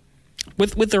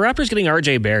 With the Raptors getting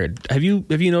RJ Barrett, have you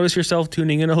noticed yourself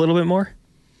tuning in a little bit more?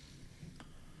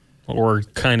 Or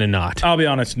kind of not? I'll be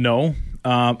honest, no.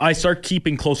 I start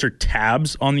keeping closer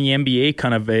tabs on the NBA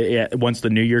kind of once the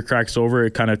new year cracks over.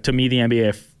 It kind of, to me, the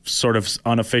NBA sort of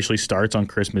unofficially starts on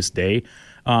Christmas Day.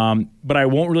 But I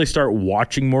won't really start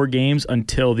watching more games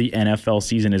until the NFL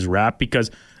season is wrapped,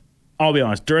 because I'll be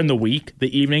honest, during the week,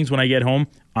 the evenings when I get home,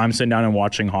 I'm sitting down and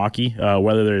watching hockey,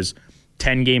 whether there's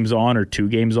 10 games on or 2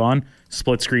 games on,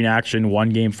 split screen action, 1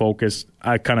 game focus.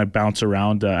 I kind of bounce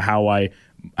around how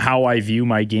I view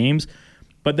my games.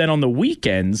 But then on the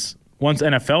weekends, once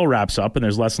NFL wraps up and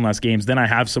there's less and less games, then I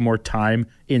have some more time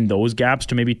in those gaps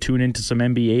to maybe tune into some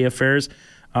NBA affairs.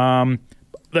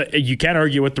 You can't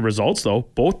argue with the results, though.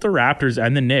 Both the Raptors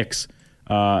and the Knicks,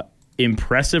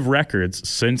 impressive records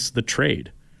since the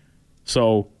trade.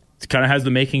 So it kind of has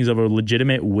the makings of a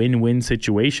legitimate win-win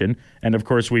situation. And, of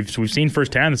course, we've seen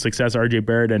firsthand the success RJ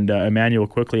Barrett and Emmanuel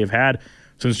quickly have had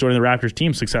since joining the Raptors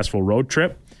team. Successful road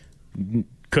trip.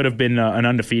 Could have been an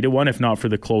undefeated one if not for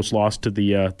the close loss to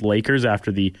the Lakers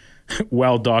after the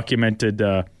well-documented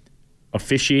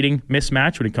officiating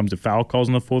mismatch when it comes to foul calls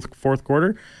in the fourth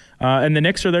quarter. And the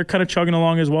Knicks are there kind of chugging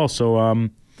along as well. So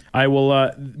I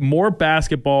will more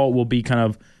basketball will be kind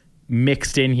of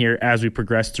mixed in here as we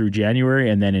progress through January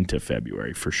and then into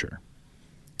February for sure.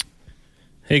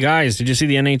 Hey guys, did you see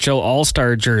the NHL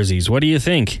All-Star jerseys? What do you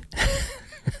think?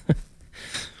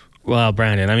 Well,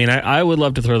 Brandon, I mean, I would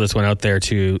love to throw this one out there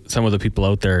to some of the people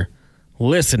out there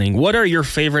listening. What are your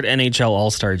favorite NHL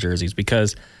All-Star jerseys?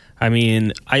 Because, I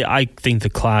mean, I think the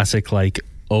classic, like,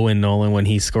 Owen Nolan when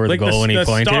he scored the goal when he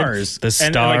pointed. Stars. The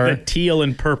star. And like the teal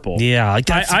and purple. Yeah, like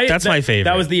that's my favorite.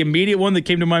 That was the immediate one that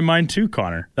came to my mind too,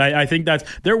 Connor. I think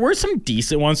there were some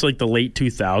decent ones like the late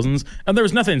 2000s, and there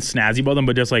was nothing snazzy about them,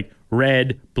 but just like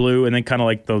red, blue, and then kind of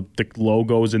like the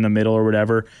logos in the middle or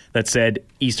whatever that said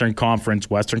Eastern Conference,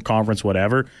 Western Conference,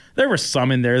 whatever. There were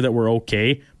some in there that were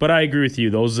okay, but I agree with you.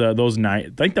 I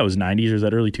think that was 90s or is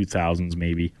that early 2000s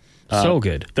maybe. So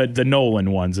good. The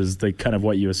Nolan ones is the kind of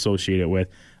what you associate it with.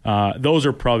 Those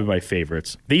are probably my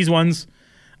favorites. These ones,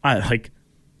 I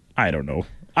don't know.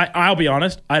 I'll be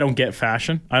honest. I don't get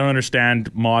fashion. I don't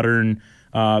understand modern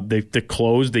the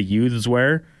clothes the youths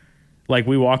wear. Like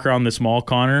we walk around this mall,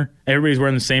 Connor. Everybody's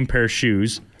wearing the same pair of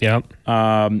shoes. Yep.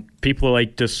 People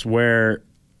like just wear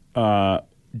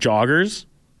joggers.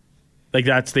 Like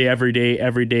that's the everyday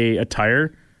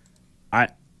attire.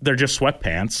 They're just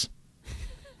sweatpants.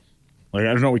 Like,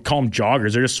 I don't know, we call them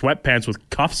joggers. They're just sweatpants with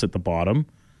cuffs at the bottom.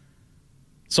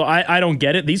 So I don't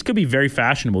get it. These could be very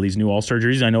fashionable, these new All-Star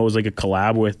jerseys. I know it was like a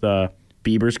collab with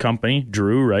Bieber's company,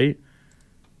 Drew, right?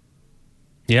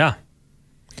 Yeah.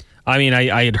 I mean,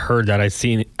 I had heard that.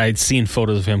 I'd seen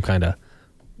photos of him kind of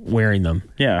wearing them.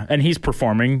 Yeah, and he's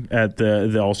performing at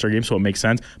the All-Star game, so it makes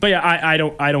sense. But yeah, I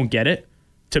don't get it.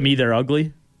 To me, they're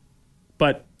ugly.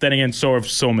 But then again, so have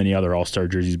so many other All-Star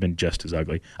jerseys been just as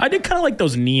ugly. I did kind of like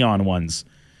those neon ones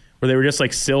where they were just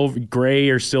like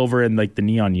gray or silver and like the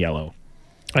neon yellow.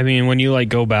 I mean, when you like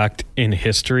go back in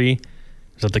history,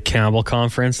 is that the Campbell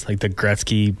Conference, like the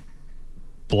Gretzky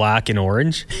black and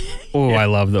orange? Oh, yeah. I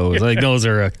love those. Like those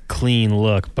are a clean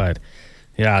look. But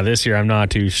yeah, this year I'm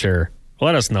not too sure.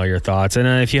 Let us know your thoughts. And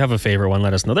if you have a favorite one,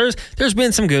 let us know. There's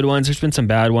been some good ones. There's been some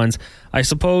bad ones. I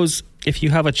suppose if you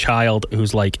have a child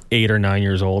who's like 8 or 9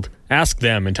 years old, ask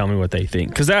them and tell me what they think.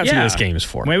 Because that's who this game is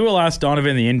for. Maybe we'll ask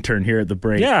Donovan, the intern, here at the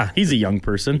break. Yeah. He's a young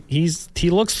person. He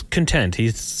looks content.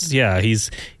 He's got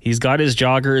his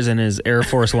joggers and his Air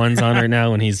Force Ones on right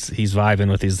now, and he's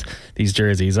vibing with these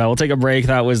jerseys. We'll take a break.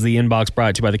 That was the Inbox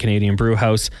brought to you by the Canadian Brew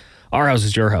House. Our house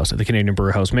is your house at the Canadian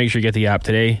Brew House. Make sure you get the app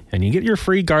today, and you get your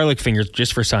free garlic fingers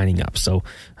just for signing up. So,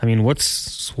 I mean,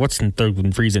 what's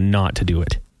the reason not to do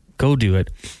it? Go do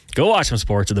it. Go watch some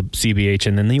sports at the CBH,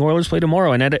 and then the Oilers play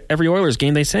tomorrow. And at every Oilers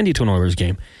game, they send you to an Oilers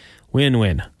game.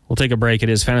 Win-win. We'll take a break. It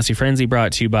is Fantasy Frenzy,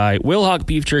 brought to you by Wilhauk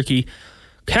Beef Jerky.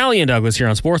 Callie and Douglas here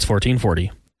on Sports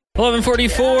 1440.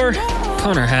 11:44.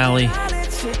 Connor Halley,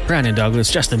 Brandon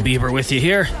Douglas, Justin Bieber with you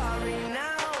here.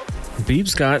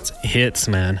 Biebs got hits,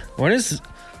 man. When's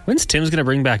Tim's going to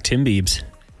bring back Tim Biebs?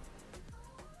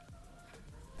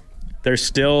 Are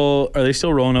they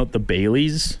still rolling out the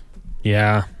Baileys?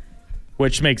 Yeah.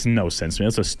 Which makes no sense to me.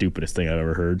 That's the stupidest thing I've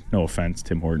ever heard. No offense,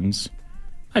 Tim Hortons.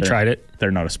 I tried it.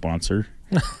 They're not a sponsor.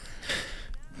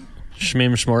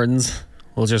 Schmim Schmortons.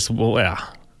 Yeah.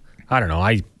 I don't know.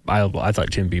 I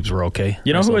thought Tim Biebs were okay.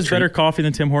 You know who has better coffee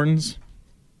than Tim Hortons?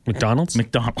 McDonald's?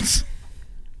 McDonald's.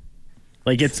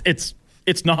 Like it's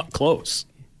not close.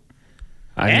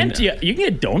 You can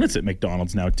get donuts at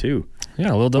McDonald's now too.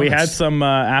 Yeah, a little donuts. We had some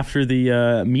after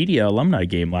the media alumni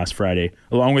game last Friday,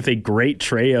 along with a great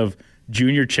tray of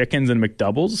junior chickens and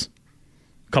McDoubles,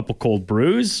 a couple cold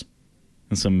brews,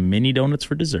 and some mini donuts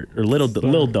for dessert. Or little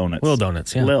donuts. Little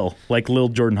donuts, yeah. Like Lil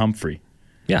Jordan Humphrey.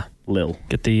 Yeah. Lil.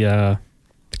 Get the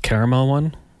caramel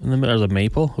one in the middle, or the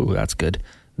maple. Ooh, that's good.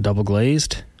 Double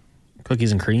glazed.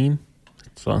 Cookies and cream.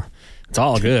 So it's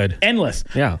all good. Endless.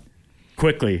 Yeah.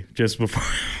 Quickly, just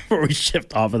before we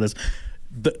shift off of this,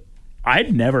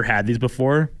 I'd never had these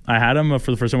before. I had them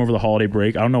for the first time over the holiday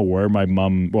break. I don't know where my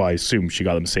mom, well, I assume she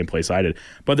got them the same place I did.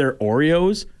 But they're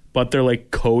Oreos, but they're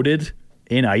like coated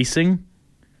in icing.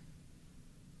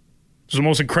 It's the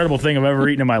most incredible thing I've ever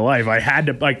eaten in my life.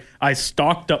 I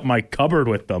stocked up my cupboard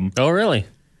with them. Oh, really?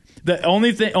 The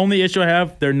only issue I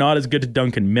have, they're not as good as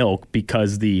Dunkin' Milk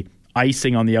because the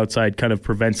icing on the outside kind of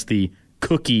prevents the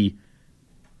cookie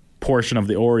portion of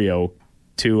the Oreo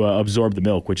to absorb the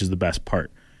milk, which is the best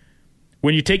part.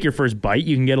 When you take your first bite,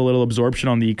 you can get a little absorption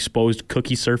on the exposed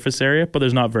cookie surface area, but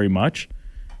there's not very much.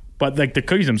 But like the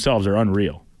cookies themselves are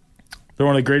unreal. They're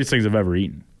one of the greatest things I've ever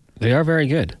eaten. They are very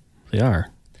good. They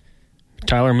are.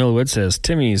 Tyler Millwood says,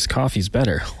 Timmy's coffee's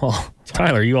better. Well,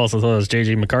 Tyler, you also thought it was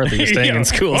J.J. McCarthy staying in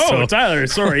school. Oh, Tyler,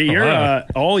 sorry.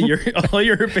 All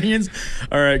your opinions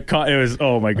are it was,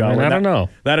 oh my God. I don't know.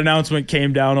 That announcement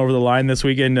came down over the line this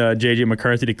weekend, J.J.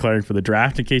 McCarthy declaring for the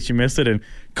draft, in case you missed it, and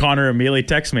Connor immediately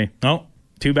texted me, oh,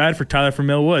 too bad for Tyler from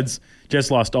Millwoods. Just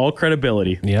lost all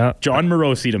credibility. Yeah. John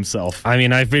Morosi'd himself. I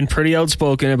mean, I've been pretty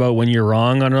outspoken about when you're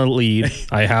wrong on a lead,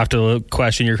 I have to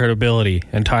question your credibility.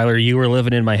 And Tyler, you were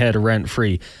living in my head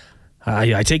rent-free.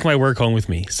 I take my work home with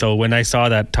me. So when I saw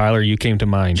that, Tyler, you came to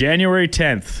mind. January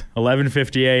 10th,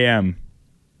 11:50 a.m.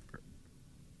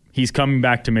 He's coming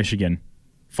back to Michigan.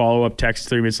 Follow-up text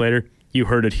 3 minutes later. You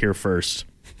heard it here first.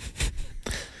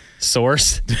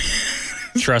 Source?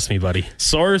 Trust me, buddy.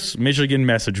 Source, Michigan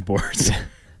message boards.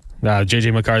 J.J.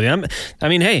 McCarthy. I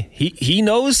mean, hey, he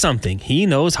knows something. He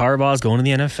knows Harbaugh's going to the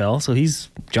NFL, so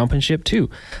he's jumping ship too.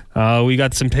 We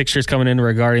got some pictures coming in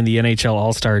regarding the NHL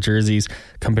All-Star jerseys,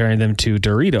 comparing them to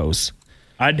Doritos.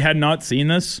 I had not seen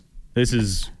this. This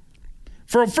is,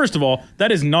 first of all,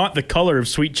 that is not the color of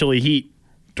Sweet Chili Heat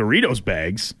Doritos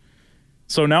bags.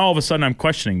 So now all of a sudden I'm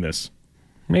questioning this.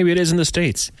 Maybe it is in the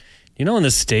States. You know, in the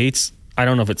States, I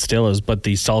don't know if it still is, but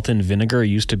the salt and vinegar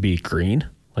used to be green,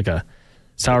 like a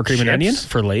sour cream and onion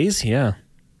for Lay's, yeah.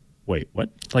 Wait, what?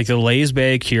 Like the Lay's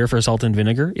bag here for salt and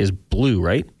vinegar is blue,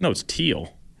 right? No, it's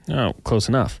teal. Oh, close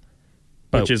enough.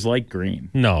 But which is like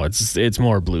green. No, it's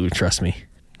more blue, trust me.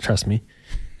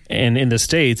 And in the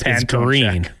States, it's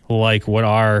green, like what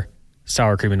our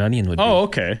sour cream and onion would be. Oh,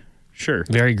 okay. Sure.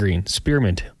 Very green.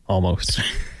 Spearmint, almost.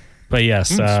 But yes.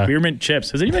 Spearmint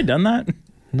chips. Has anybody done that?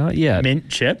 Not yet. Mint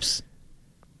chips?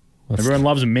 Everyone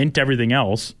loves mint everything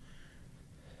else.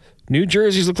 New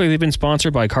jerseys look like they've been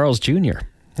sponsored by Carl's Jr.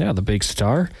 Yeah, the big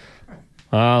star.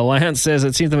 Lance says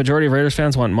it seems the majority of Raiders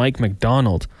fans want Mike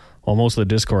McDonald, while most of the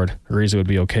Discord agrees it would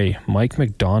be okay. Mike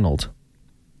McDonald.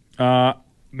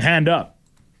 Hand up.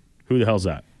 Who the hell's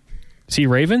that? Is he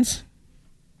Ravens?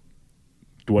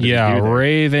 What did he do there?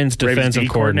 Ravens defensive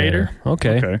coordinator.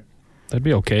 Okay. That'd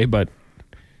be okay, but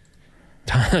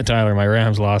Tyler, my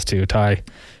Rams lost to Ty.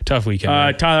 Tough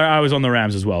weekend. Tyler, I was on the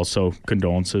Rams as well, so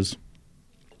condolences.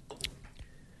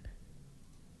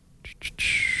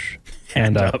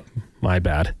 Hand up. My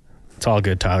bad. It's all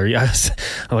good, Tyler. Yes.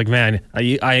 I'm like, man,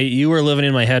 you were living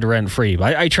in my head rent free.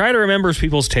 I try to remember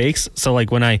people's takes, so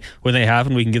like when they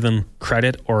happen, we can give them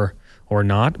credit or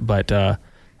not. But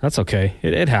that's okay.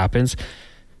 It happens.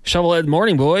 Shovelhead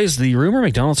morning, boys. The rumor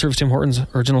McDonald's serves Tim Hortons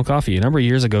original coffee. A number of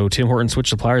years ago, Tim Hortons switched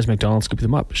suppliers. McDonald's scooped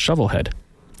them up. Shovelhead.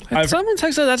 Someone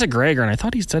texted that's a Gregor, and I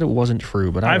thought he said it wasn't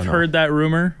true, but I've heard that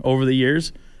rumor over the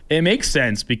years. It makes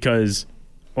sense because,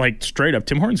 like, straight up,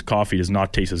 Tim Hortons coffee does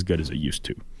not taste as good as it used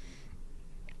to.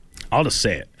 I'll just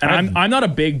say it. And I'm not a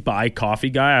big buy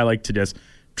coffee guy. I like to just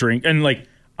drink. And, like,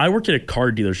 I worked at a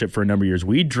car dealership for a number of years.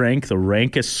 We drank the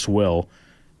rankest swill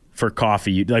for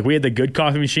coffee. Like, we had the good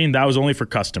coffee machine. That was only for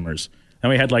customers. And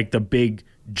we had, like, the big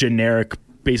generic,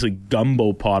 basically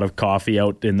gumbo pot of coffee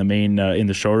out in the main, in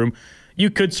the showroom. You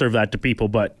could serve that to people,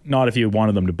 but not if you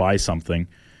wanted them to buy something.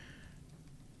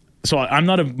 So I'm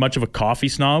not much of a coffee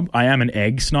snob. I am an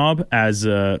egg snob, as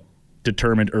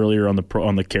determined earlier on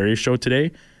the Carrier show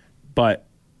today. But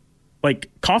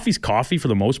like, coffee's coffee for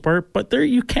the most part, but there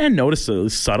you can notice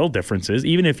subtle differences,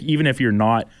 even if you're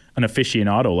not an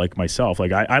aficionado like myself.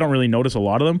 Like, I don't really notice a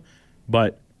lot of them,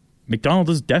 but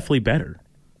McDonald's is definitely better.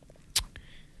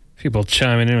 People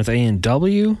chiming in with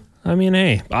A&W. I mean,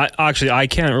 hey, I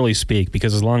can't really speak,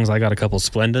 because as long as I got a couple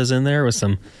Splendas in there with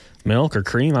some milk or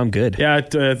cream, I'm good. Yeah,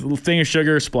 a thing of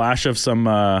sugar, splash of some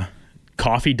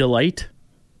coffee delight.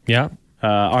 Yeah.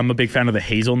 I'm a big fan of the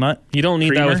hazelnut. You don't need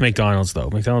creamer. that with McDonald's,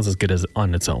 though. McDonald's is good as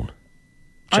on its own.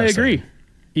 I agree.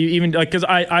 Even like, because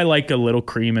I like a little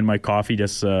cream in my coffee,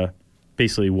 just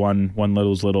basically one of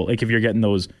those little, like, if you're getting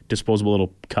those disposable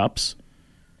little cups,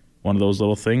 one of those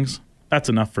little things, that's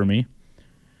enough for me.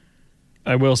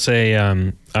 I will say,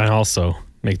 I also,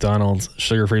 McDonald's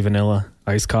sugar-free vanilla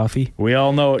iced coffee. We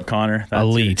all know it, Connor. That's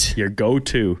elite. Your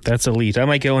go-to. That's elite. I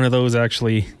might get one of those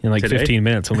actually in like Today? 15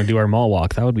 minutes when we do our mall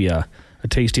walk. That would be a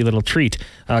tasty little treat.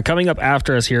 Coming up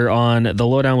after us here on The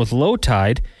Lowdown with Low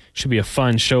Tide, should be a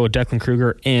fun show with Declan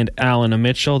Kruger and Alan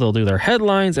Mitchell. They'll do their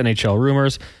headlines, NHL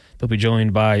rumors. They'll be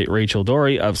joined by Rachel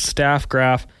Dory of Staff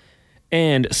Graph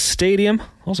and Stadium,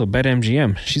 also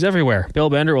BetMGM. She's everywhere. Bill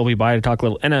Bender will be by to talk a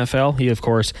little NFL. He, of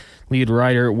course, lead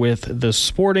writer with the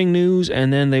Sporting News,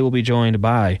 and then they will be joined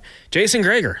by Jason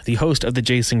Greger, the host of the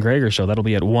Jason Greger Show. That'll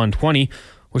be at 1:20,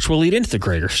 which will lead into the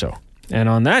Greger Show. And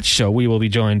on that show, we will be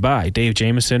joined by Dave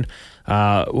Jameson.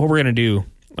 What we're going to do,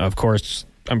 of course,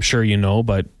 I'm sure you know,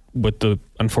 but with the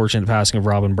unfortunate passing of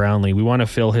Robin Brownlee, we want to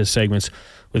fill his segments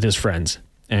with his friends.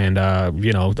 And,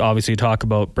 obviously talk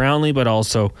about Brownlee, but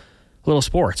also a little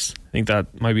sports. I think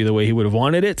that might be the way he would have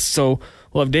wanted it. So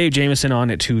we'll have Dave Jameson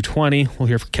on at 2:20. We'll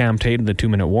hear from Cam Tate in the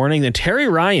 2-minute warning. Then Terry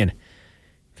Ryan,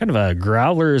 kind of a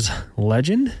Growlers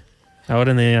legend out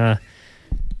in the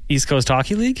East Coast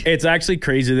Hockey League. It's actually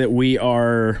crazy that we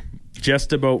are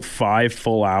just about 5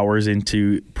 full hours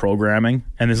into programming,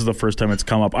 and this is the first time it's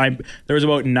come up. There was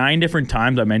about 9 different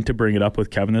times I meant to bring it up with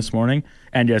Kevin this morning,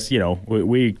 and just,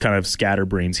 we kind of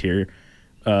scatterbrains here,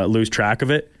 lose track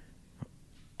of it.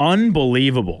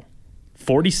 Unbelievable.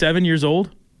 47 years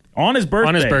old on his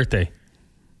birthday.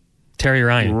 Terry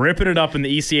Ryan. Ripping it up in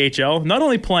the ECHL. Not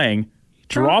only playing,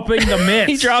 dropping the mitts.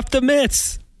 He dropped the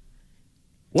mitts.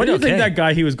 What do you think that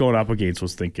guy he was going up against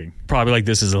was thinking? Probably like,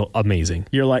 this is amazing.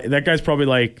 You're like, that guy's probably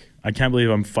like, I can't believe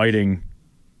I'm fighting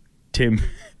Ted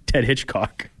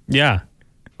Hitchcock. Yeah.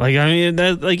 Like, I mean,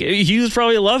 he was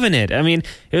probably loving it. I mean,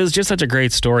 it was just such a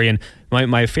great story. And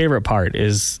my favorite part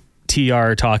is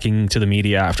TR talking to the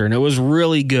media after, and it was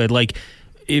really good. Like,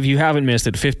 if you haven't missed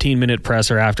it, 15-minute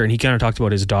presser after, and he kind of talked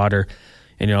about his daughter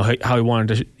and, how he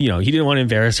wanted to, he didn't want to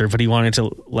embarrass her, but he wanted to,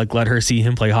 like, let her see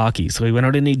him play hockey. So he went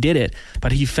out and he did it.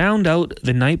 But he found out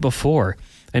the night before,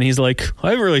 and he's like, I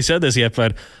haven't really said this yet,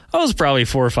 but I was probably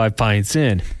 4 or 5 pints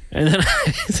in. And then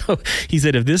so he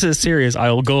said, if this is serious, I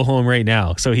will go home right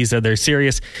now. So he said, they're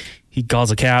serious. He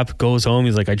calls a cab, goes home.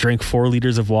 He's like, I drank 4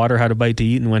 liters of water, had a bite to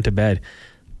eat, and went to bed.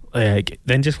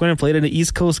 Then just went and played in an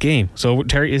East Coast game. So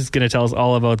Terry is going to tell us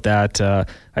all about that.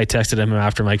 I texted him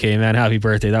after my game, man, happy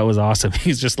birthday. That was awesome.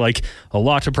 He's just like, a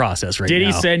lot to process right now. Did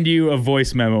he send you a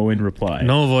voice memo in reply?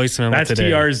 No voice memo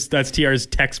today. That's TR's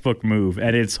textbook move,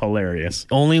 and it's hilarious.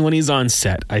 Only when he's on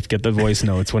set, I get the voice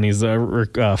notes when he's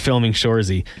filming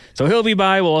Shoresy. So he'll be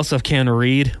by. We'll also have Ken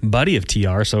Reed, buddy of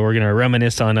TR. So we're going to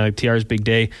reminisce on TR's big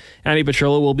day. Andy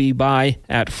Petrilla will be by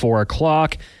at 4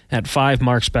 o'clock. At 5,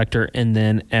 Mark Spector, and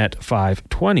then at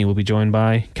 5:20, we'll be joined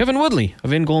by Kevin Woodley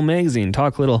of In Goal Magazine.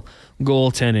 Talk little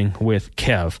goaltending with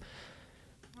Kev.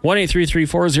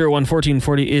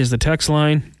 1-833-401-1440 is the text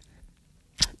line.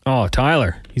 Oh,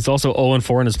 Tyler. He's also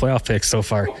 0-4 in his playoff picks so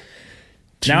far.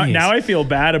 Now I feel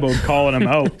bad about calling him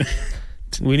out.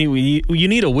 You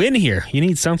need a win here. You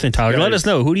need something, Tyler. Let us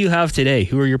know. Who do you have today?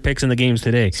 Who are your picks in the games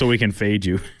today? So we can fade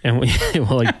you. And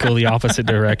we'll go the opposite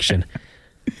direction.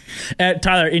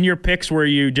 Tyler, in your picks, were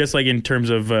you just like in terms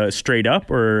of straight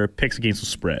up or picks against the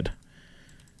spread?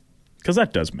 Because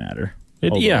that does matter.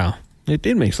 It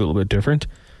makes a little bit different.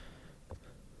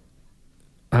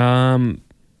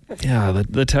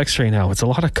 The text right now, it's a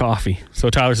lot of coffee.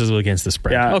 So Tyler says against the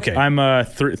spread. Yeah, okay. I'm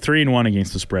 3-1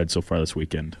 against the spread so far this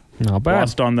weekend. Not bad.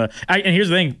 Lost on and here's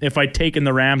the thing: if I'd taken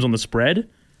the Rams on the spread,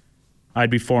 I'd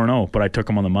be 4-0. But I took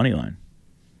them on the money line.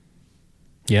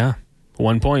 Yeah,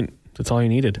 1 point. That's all you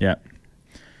needed. Yeah.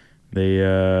 They,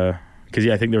 because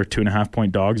I think they were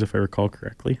 2.5-point dogs, if I recall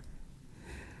correctly.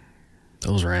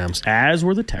 Those Rams. As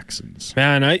were the Texans.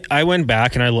 Man, I went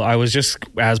back and I was just,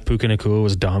 as Puka Nacua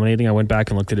was dominating, I went back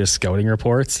and looked at his scouting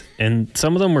reports, and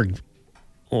some of them were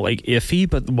like iffy,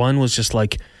 but one was just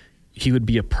like he would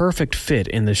be a perfect fit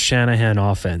in the Shanahan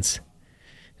offense.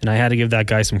 And I had to give that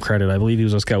guy some credit. I believe he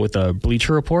was a scout with the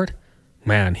Bleacher Report.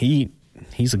 Man,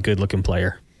 he's a good-looking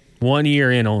player. 1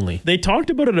 year in only. They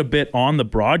talked about it a bit on the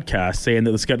broadcast, saying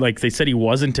that this guy, like they said, he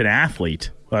wasn't an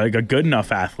athlete, like a good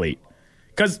enough athlete.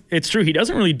 Because it's true, he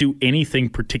doesn't really do anything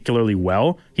particularly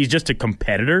well. He's just a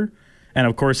competitor, and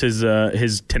of course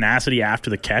his tenacity after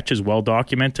the catch is well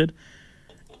documented.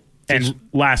 And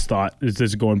last thought is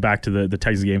this, going back to the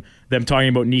Texans game, them talking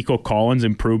about Nico Collins'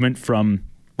 improvement from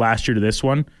last year to this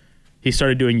one. He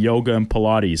started doing yoga and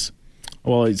Pilates.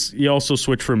 Well, he also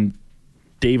switched from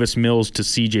Davis Mills to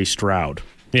C.J. Stroud.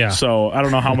 Yeah. So I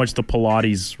don't know how much the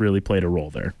Pilates really played a role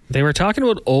there. They were talking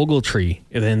about Ogletree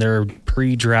in their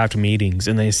pre-draft meetings,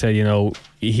 and they said,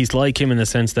 he's like him in the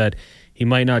sense that he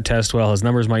might not test well, his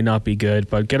numbers might not be good,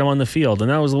 but get him on the field.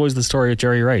 And that was always the story of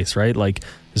Jerry Rice, right? Like,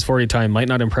 his 40 time might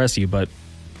not impress you, but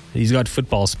he's got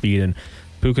football speed, and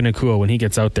Puka Nacua, when he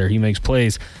gets out there, he makes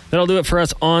plays. That'll do it for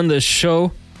us on the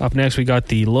show. Up next, we got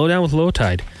the Lowdown with Low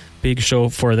Tide. Big show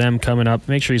for them coming up.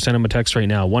 Make sure you send them a text right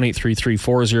now,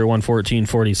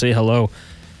 1-833-401-1440. Say hello.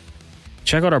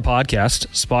 Check out our podcast,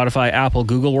 Spotify, Apple,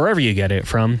 Google, wherever you get it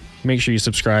from. Make sure you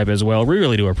subscribe as well. We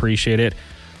really do appreciate it.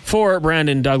 For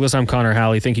Brandon Douglas, I'm Connor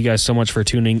Halley. Thank you guys so much for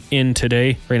tuning in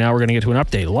today. Right now, we're going to get to an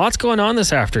update. Lots going on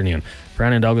this afternoon.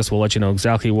 Brandon Douglas will let you know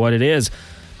exactly what it is.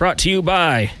 Brought to you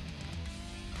by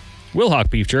Wilhauk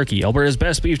Beef Jerky, Alberta's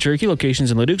best beef jerky, locations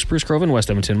in Leduc, Spruce Grove, and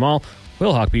West Edmonton Mall.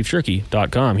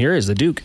 WilhaukBeefJerky.com. Here is the Duke.